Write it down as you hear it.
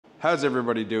How's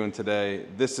everybody doing today?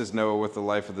 This is Noah with The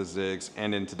Life of the Zigs,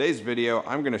 and in today's video,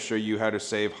 I'm going to show you how to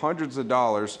save hundreds of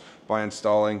dollars by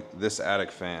installing this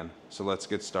attic fan. So let's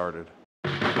get started.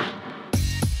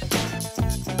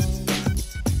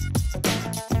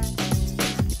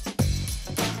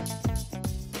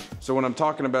 So when I'm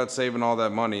talking about saving all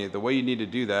that money, the way you need to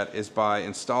do that is by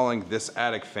installing this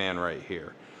attic fan right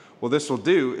here. What this will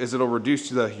do is it'll reduce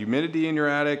the humidity in your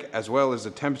attic as well as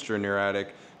the temperature in your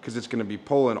attic, because it's going to be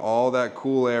pulling all that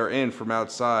cool air in from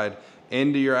outside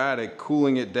into your attic,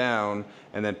 cooling it down,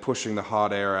 and then pushing the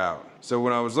hot air out. So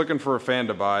when I was looking for a fan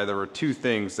to buy, there were two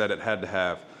things that it had to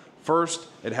have. First,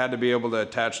 it had to be able to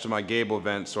attach to my gable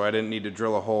vent so I didn't need to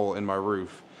drill a hole in my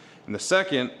roof. And the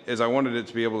second is I wanted it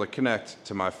to be able to connect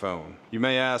to my phone. You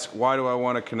may ask, why do I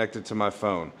want to connect it to my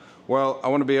phone? Well, I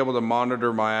want to be able to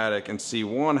monitor my attic and see,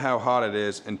 one, how hot it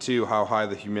is, and two, how high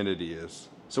the humidity is.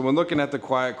 So when looking at the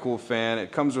QuietCool fan,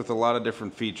 it comes with a lot of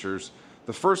different features.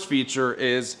 The first feature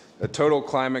is a total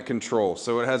climate control.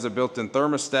 So it has a built-in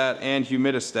thermostat and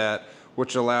humidistat,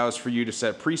 which allows for you to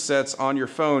set presets on your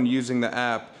phone using the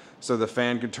app so the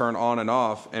fan can turn on and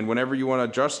off, and whenever you want to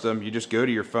adjust them, you just go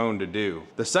to your phone to do.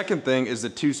 The second thing is the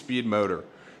 2-speed motor.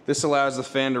 This allows the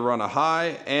fan to run a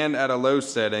high and at a low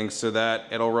setting so that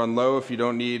it'll run low if you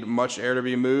don't need much air to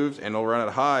be moved, and it'll run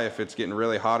at high if it's getting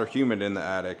really hot or humid in the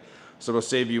attic. So it'll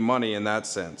save you money in that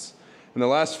sense. And the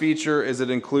last feature is it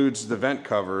includes the vent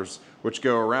covers, which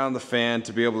go around the fan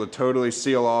to be able to totally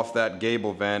seal off that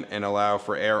gable vent and allow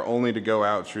for air only to go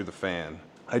out through the fan.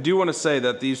 I do want to say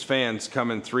that these fans come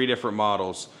in 3 different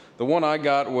models. The one I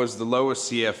got was the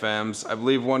lowest CFMs. I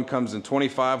believe one comes in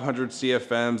 2,500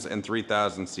 CFMs and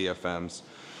 3,000 CFMs.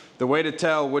 The way to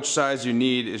tell which size you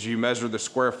need is you measure the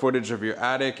square footage of your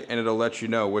attic and it'll let you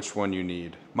know which one you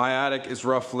need. My attic is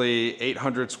roughly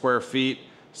 800 square feet,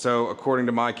 so according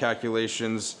to my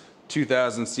calculations,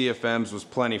 2,000 CFMs was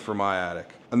plenty for my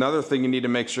attic. Another thing you need to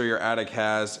make sure your attic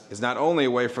has is not only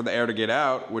a way for the air to get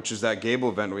out, which is that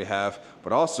gable vent we have,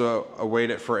 but also a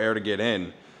way for air to get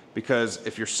in. Because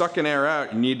if you're sucking air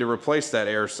out, you need to replace that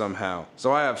air somehow.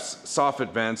 So I have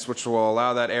soffit vents, which will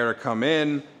allow that air to come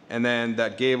in, and then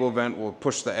that gable vent will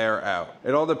push the air out.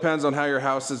 It all depends on how your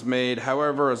house is made.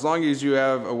 However, as long as you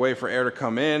have a way for air to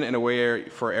come in and a way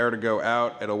for air to go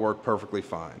out, it'll work perfectly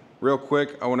fine. Real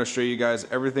quick, I want to show you guys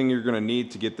everything you're going to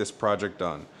need to get this project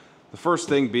done. The first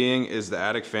thing being is the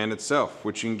attic fan itself,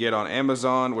 which you can get on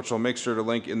Amazon, which I'll make sure to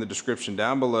link in the description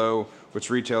down below, which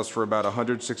retails for about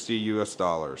 $160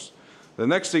 US. The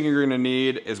next thing you're going to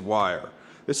need is wire.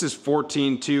 This is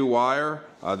 14-2 wire.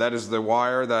 That is the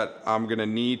wire that I'm going to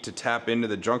need to tap into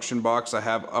the junction box I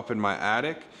have up in my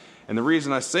attic. And the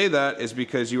reason I say that is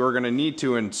because you are going to need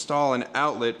to install an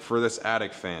outlet for this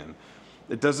attic fan.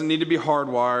 It doesn't need to be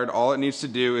hardwired. All it needs to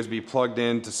do is be plugged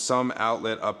into some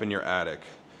outlet up in your attic.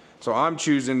 So I'm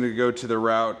choosing to go to the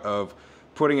route of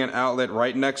putting an outlet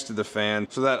right next to the fan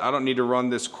so that I don't need to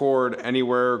run this cord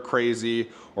anywhere crazy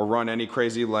or run any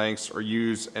crazy lengths or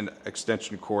use an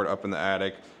extension cord up in the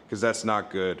attic, because that's not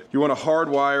good. You want to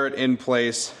hardwire it in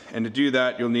place, and to do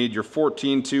that you'll need your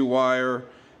 14-2 wire,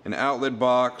 an outlet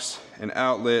box, an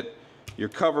outlet, your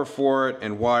cover for it,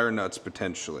 and wire nuts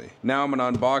potentially. Now I'm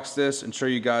going to unbox this and show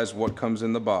you guys what comes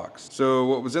in the box. So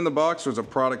what was in the box was a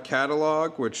product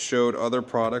catalog which showed other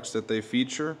products that they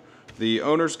feature, the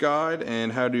owner's guide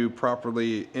and how to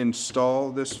properly install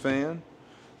this fan,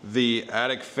 the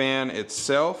attic fan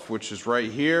itself, which is right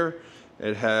here.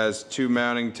 It has 2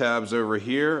 mounting tabs over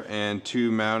here and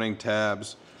 2 mounting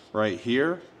tabs right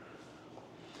here.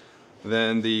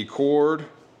 Then the cord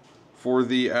for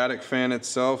the attic fan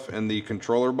itself and the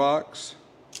controller box.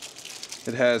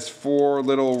 It has 4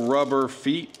 little rubber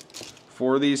feet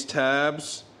for these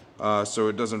tabs so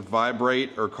it doesn't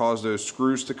vibrate or cause those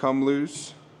screws to come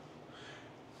loose.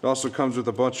 It also comes with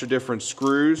a bunch of different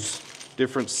screws,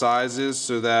 different sizes,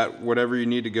 so that whatever you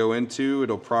need to go into,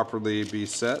 it'll properly be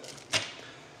set.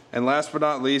 And last but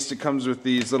not least, it comes with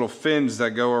these little fins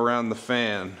that go around the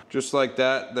fan. Just like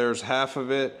that, there's half of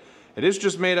it. It is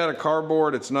just made out of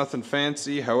cardboard, it's nothing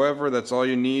fancy. However, that's all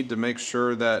you need to make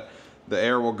sure that the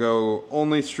air will go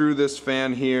only through this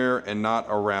fan here and not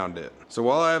around it. So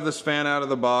while I have this fan out of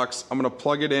the box, I'm going to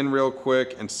plug it in real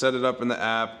quick and set it up in the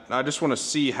app. And I just want to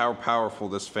see how powerful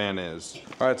this fan is.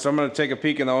 Alright, so I'm going to take a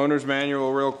peek in the owner's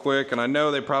manual real quick, and I know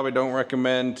they probably don't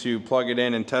recommend to plug it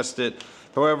in and test it.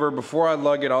 However, before I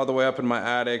lug it all the way up in my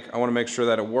attic, I want to make sure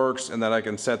that it works and that I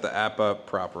can set the app up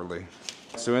properly.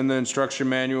 So in the instruction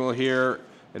manual here,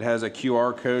 it has a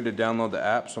QR code to download the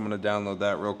app, so I'm going to download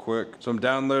that real quick. So I'm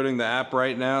downloading the app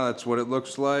right now. That's what it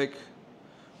looks like.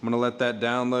 I'm gonna let that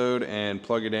download and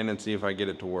plug it in and see if I get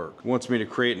it to work. It wants me to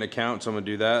create an account, so I'm gonna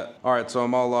do that. All right, so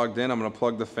I'm all logged in. I'm gonna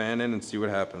plug the fan in and see what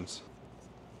happens.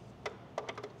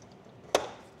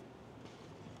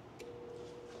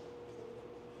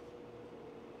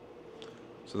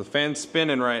 So the fan's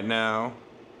spinning right now.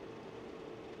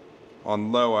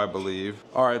 On low, I believe.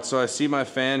 All right, so I see my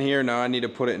fan here. Now I need to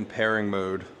put it in pairing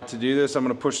mode. To do this, I'm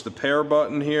gonna push the pair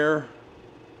button here.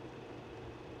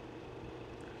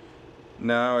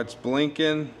 Now it's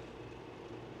blinking.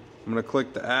 I'm gonna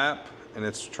click the app and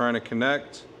it's trying to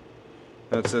connect.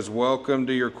 And it says, welcome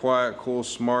to your quiet, cool,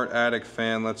 smart attic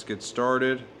fan. Let's get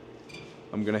started.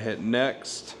 I'm gonna hit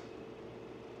next.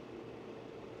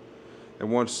 It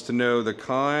wants to know the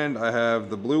kind. I have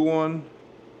the blue one.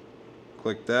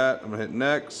 Click that, I'm gonna hit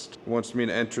next. It wants me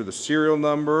to enter the serial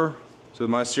number. So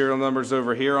my serial number is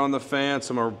over here on the fan,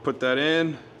 so I'm gonna put that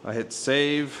in. I hit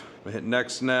save, I hit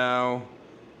next now.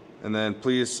 And then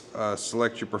please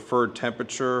select your preferred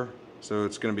temperature. So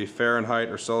it's gonna be Fahrenheit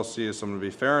or Celsius. I'm gonna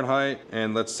be Fahrenheit.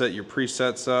 And let's set your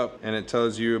presets up. And it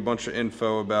tells you a bunch of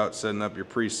info about setting up your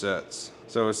presets.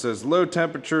 So it says low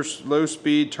temperature, low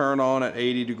speed, turn on at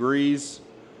 80 degrees.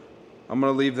 I'm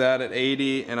gonna leave that at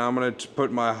 80 and I'm gonna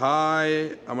put my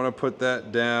high, I'm gonna put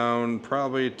that down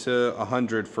probably to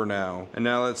 100 for now. And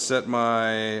now let's set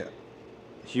my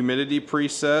humidity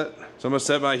preset. So I'm gonna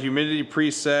set my humidity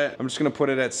preset. I'm just gonna put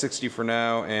it at 60 for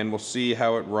now and we'll see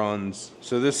how it runs.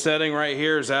 So this setting right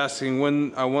here is asking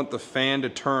when I want the fan to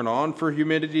turn on for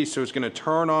humidity. So it's gonna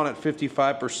turn on at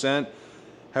 55%.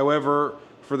 However,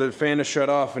 for the fan to shut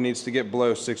off, it needs to get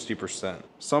below 60%.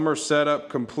 Summer setup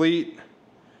complete.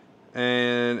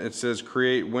 And it says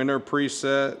create winter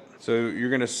preset. So you're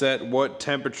gonna set what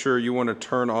temperature you wanna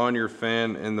turn on your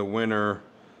fan in the winter.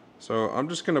 So I'm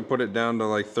just gonna put it down to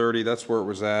like 30, that's where it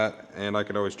was at, and I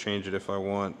could always change it if I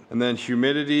want. And then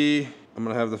humidity, I'm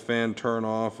gonna have the fan turn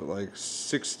off at like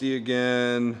 60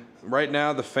 again. Right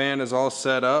now the fan is all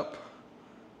set up.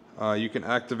 You can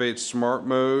activate smart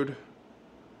mode,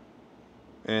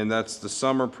 and that's the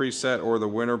summer preset or the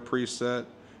winter preset.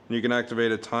 You can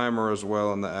activate a timer as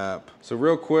well in the app. So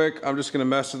real quick, I'm just gonna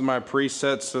mess with my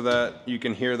presets so that you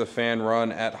can hear the fan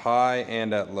run at high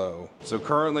and at low. So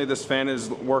currently this fan is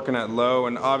working at low,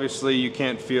 and obviously you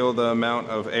can't feel the amount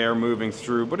of air moving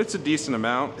through, but it's a decent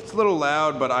amount. It's a little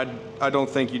loud, but I don't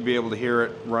think you'd be able to hear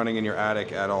it running in your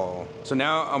attic at all. So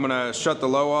now I'm gonna shut the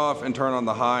low off and turn on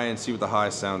the high and see what the high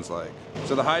sounds like.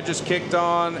 So the high just kicked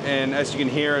on, and as you can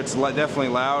hear, it's definitely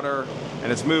louder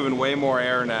and it's moving way more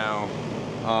air now.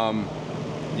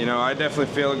 You know, I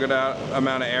definitely feel a good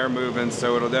amount of air moving,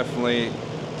 so it'll definitely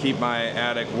keep my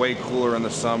attic way cooler in the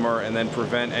summer and then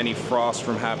prevent any frost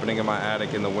from happening in my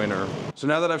attic in the winter. So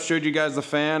now that I've showed you guys the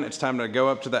fan, it's time to go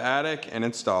up to the attic and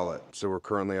install it. So we're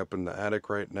currently up in the attic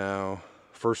right now.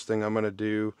 First thing I'm gonna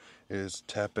do is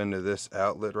tap into this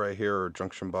outlet right here, or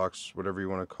junction box, whatever you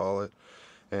wanna call it.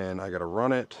 And I gotta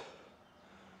run it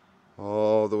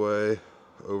all the way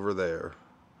over there.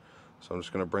 So I'm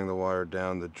just gonna bring the wire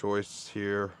down the joists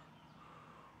here,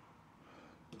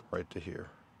 right to here.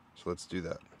 So let's do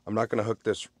that. I'm not gonna hook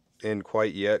this in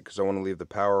quite yet because I wanna leave the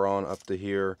power on up to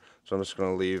here. So I'm just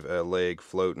gonna leave a leg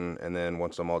floating, and then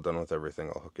once I'm all done with everything,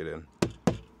 I'll hook it in.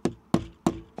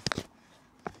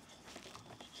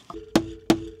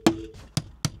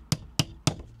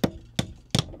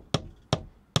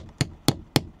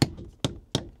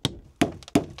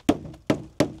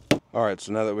 All right,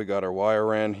 so now that we got our wire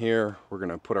ran here, we're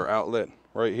gonna put our outlet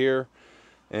right here,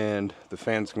 and the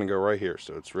fan's gonna go right here,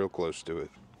 so it's real close to it.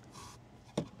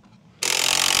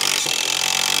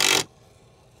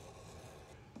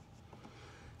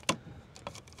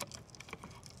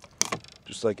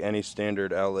 Just like any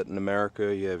standard outlet in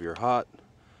America, you have your hot,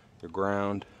 your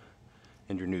ground,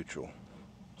 and your neutral.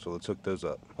 So let's hook those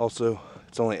up. Also,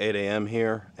 it's only 8 a.m.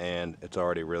 here, and it's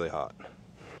already really hot.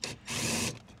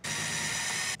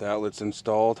 The outlet's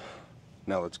installed.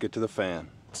 Now let's get to the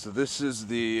fan. So this is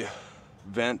the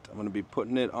vent. I'm gonna be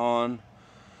putting it on.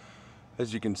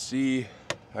 As you can see,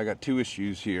 I got two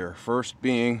issues here. First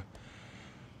being,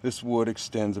 this wood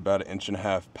extends about 1.5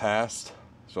 inches past,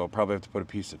 so I'll probably have to put a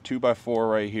piece of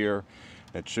 2x4 right here.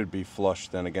 It should be flush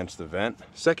then against the vent.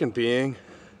 Second being,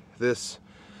 this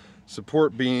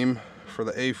support beam for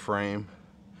the A-frame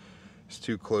is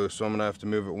too close, so I'm gonna have to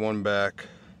move it one back,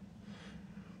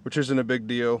 which isn't a big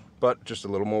deal, but just a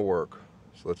little more work.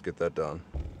 So let's get that done.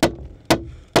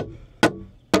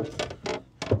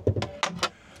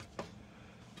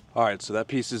 All right, so that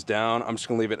piece is down. I'm just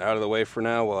gonna leave it out of the way for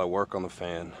now while I work on the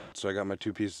fan. So I got my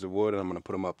two pieces of wood and I'm gonna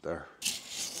put them up there.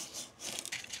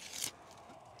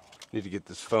 Need to get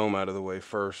this foam out of the way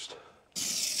first.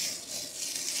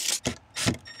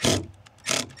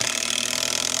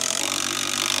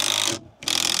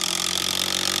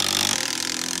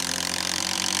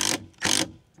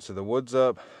 So the wood's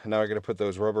up, now I gotta put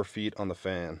those rubber feet on the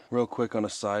fan. Real quick on a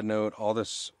side note, all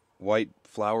this white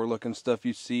flower looking stuff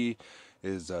you see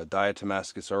is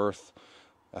diatomascus earth.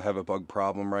 I have a bug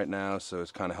problem right now, so it's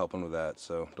kind of helping with that.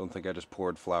 So don't think I just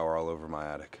poured flour all over my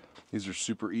attic. These are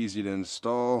super easy to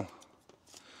install.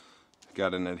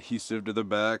 Got an adhesive to the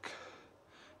back.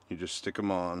 You just stick them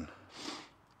on.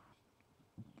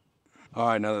 All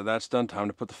right, now that that's done, time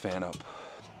to put the fan up.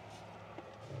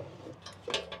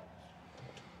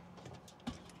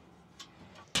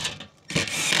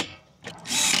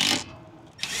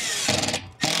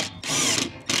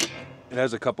 It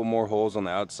has a couple more holes on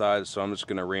the outside, so I'm just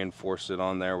gonna reinforce it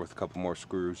on there with a couple more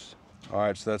screws. All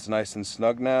right, so that's nice and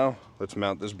snug now. Let's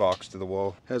mount this box to the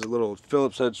wall. It has a little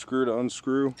Phillips head screw to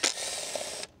unscrew.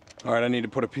 All right, I need to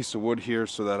put a piece of wood here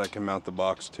so that I can mount the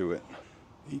box to it.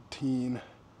 18.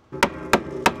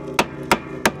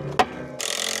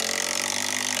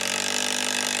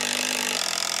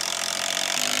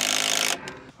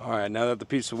 All right, now that the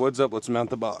piece of wood's up, let's mount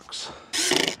the box.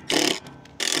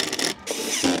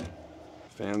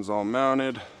 Fan's all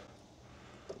mounted.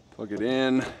 Plug it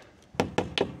in.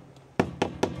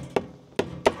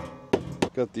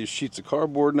 Got these sheets of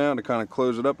cardboard now to kind of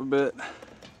close it up a bit.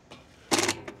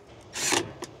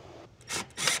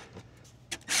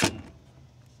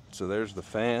 So there's the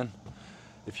fan.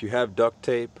 If you have duct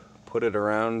tape, put it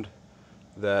around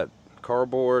that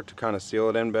cardboard to kind of seal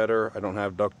it in better. I don't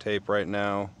have duct tape right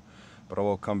now, but I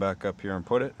will come back up here and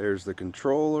put it. There's the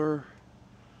controller.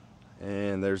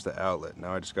 And there's the outlet.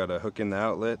 Now I just gotta hook in the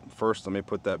outlet. First, let me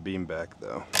put that beam back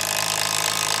though.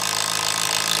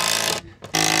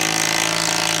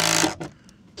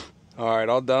 All right,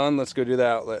 all done. Let's go do the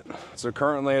outlet. So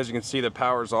currently, as you can see, the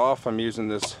power's off. I'm using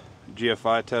this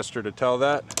GFI tester to tell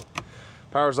that.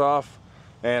 Power's off,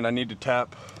 and I need to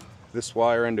tap this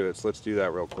wire into it. So let's do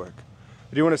that real quick.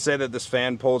 I do want to say that this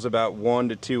fan pulls about 1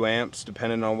 to 2 amps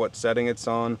depending on what setting it's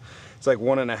on. It's like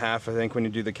 1.5, I think, when you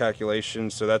do the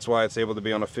calculations, so that's why it's able to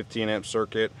be on a 15 amp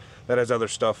circuit that has other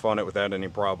stuff on it without any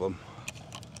problem.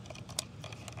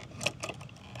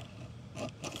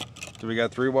 So we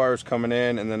got 3 wires coming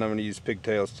in, and then I'm going to use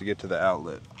pigtails to get to the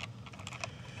outlet.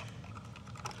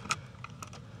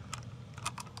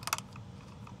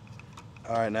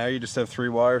 Alright, now you just have 3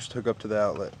 wires to hook up to the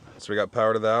outlet. So we got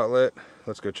power to the outlet.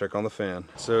 Let's go check on the fan.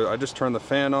 So I just turned the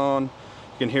fan on. You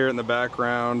can hear it in the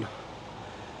background.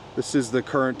 This is the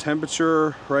current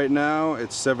temperature right now.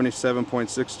 It's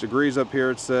 77.6 degrees up here,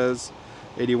 it says.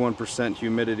 81%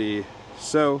 humidity.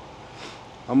 So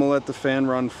I'm gonna let the fan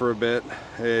run for a bit.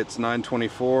 It's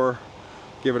 9:24.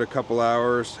 Give it a couple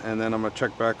hours, and then I'm gonna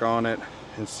check back on it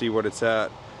and see what it's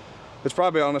at. It's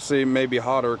probably honestly maybe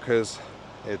hotter because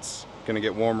it's gonna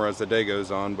get warmer as the day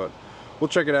goes on, but we'll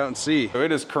check it out and see. So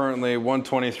it is currently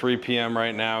 1:23 p.m.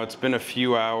 right now. It's been a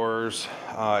few hours.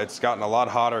 It's gotten a lot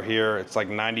hotter here. It's like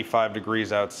 95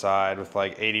 degrees outside with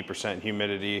like 80%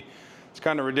 humidity. It's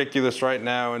kind of ridiculous right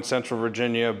now in Central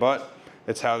Virginia, but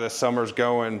it's how this summer's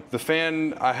going. The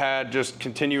fan I had just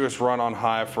continuous run on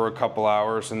high for a couple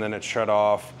hours and then it shut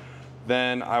off.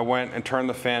 Then I went and turned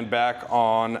the fan back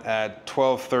on at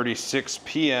 12:36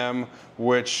 p.m.,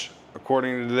 which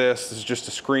according to this is just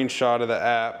a screenshot of the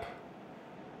app.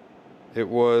 It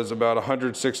was about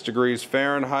 106 degrees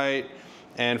Fahrenheit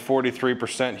and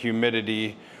 43%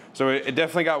 humidity. So it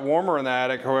definitely got warmer in the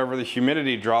attic. However, the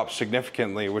humidity dropped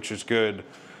significantly, which is good.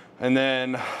 And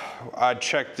then I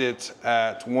checked it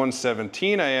at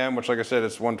 1:17 a.m., which like I said,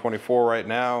 it's 1:24 right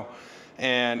now.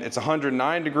 And it's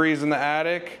 109 degrees in the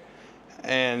attic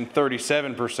and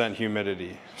 37%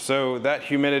 humidity. So that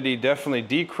humidity definitely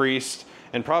decreased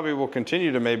and probably will continue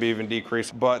to maybe even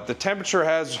decrease. But the temperature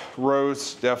has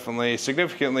rose definitely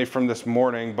significantly from this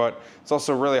morning, but it's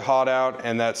also really hot out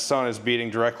and that sun is beating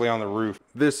directly on the roof.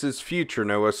 This is future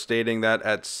NOAA stating that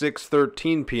at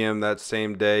 6:13 p.m. that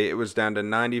same day, it was down to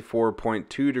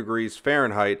 94.2 degrees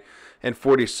Fahrenheit and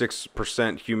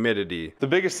 46% humidity. The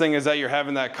biggest thing is that you're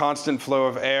having that constant flow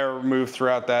of air move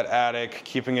throughout that attic,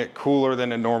 keeping it cooler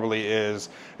than it normally is.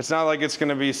 It's not like it's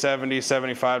gonna be 70,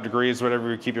 75 degrees, whatever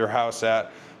you keep your house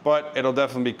at, but it'll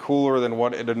definitely be cooler than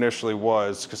what it initially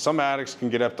was, because some attics can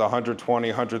get up to 120,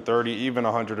 130, even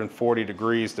 140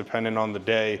 degrees, depending on the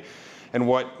day and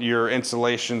what your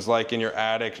insulation's like in your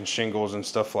attic and shingles and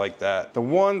stuff like that. The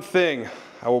one thing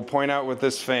I will point out with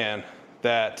this fan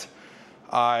that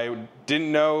I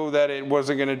didn't know that it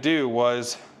wasn't gonna do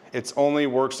was it only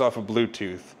works off of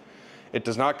Bluetooth. It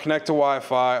does not connect to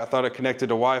Wi-Fi. I thought it connected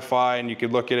to Wi-Fi and you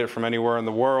could look at it from anywhere in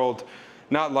the world.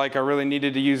 Not like I really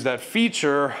needed to use that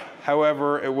feature.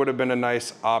 However, it would have been a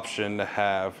nice option to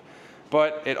have.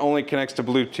 but it only connects to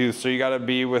Bluetooth, so you gotta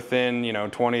be within,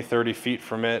 20, 30 feet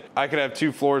from it. I could have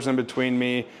 2 floors in between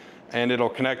me and it'll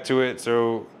connect to it,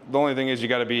 so the only thing is you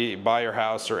gotta be by your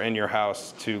house or in your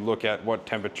house to look at what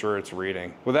temperature it's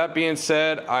reading. With that being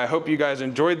said, I hope you guys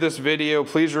enjoyed this video.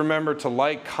 Please remember to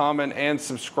like, comment, and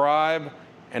subscribe,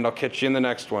 and I'll catch you in the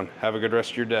next one. Have a good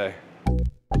rest of your day.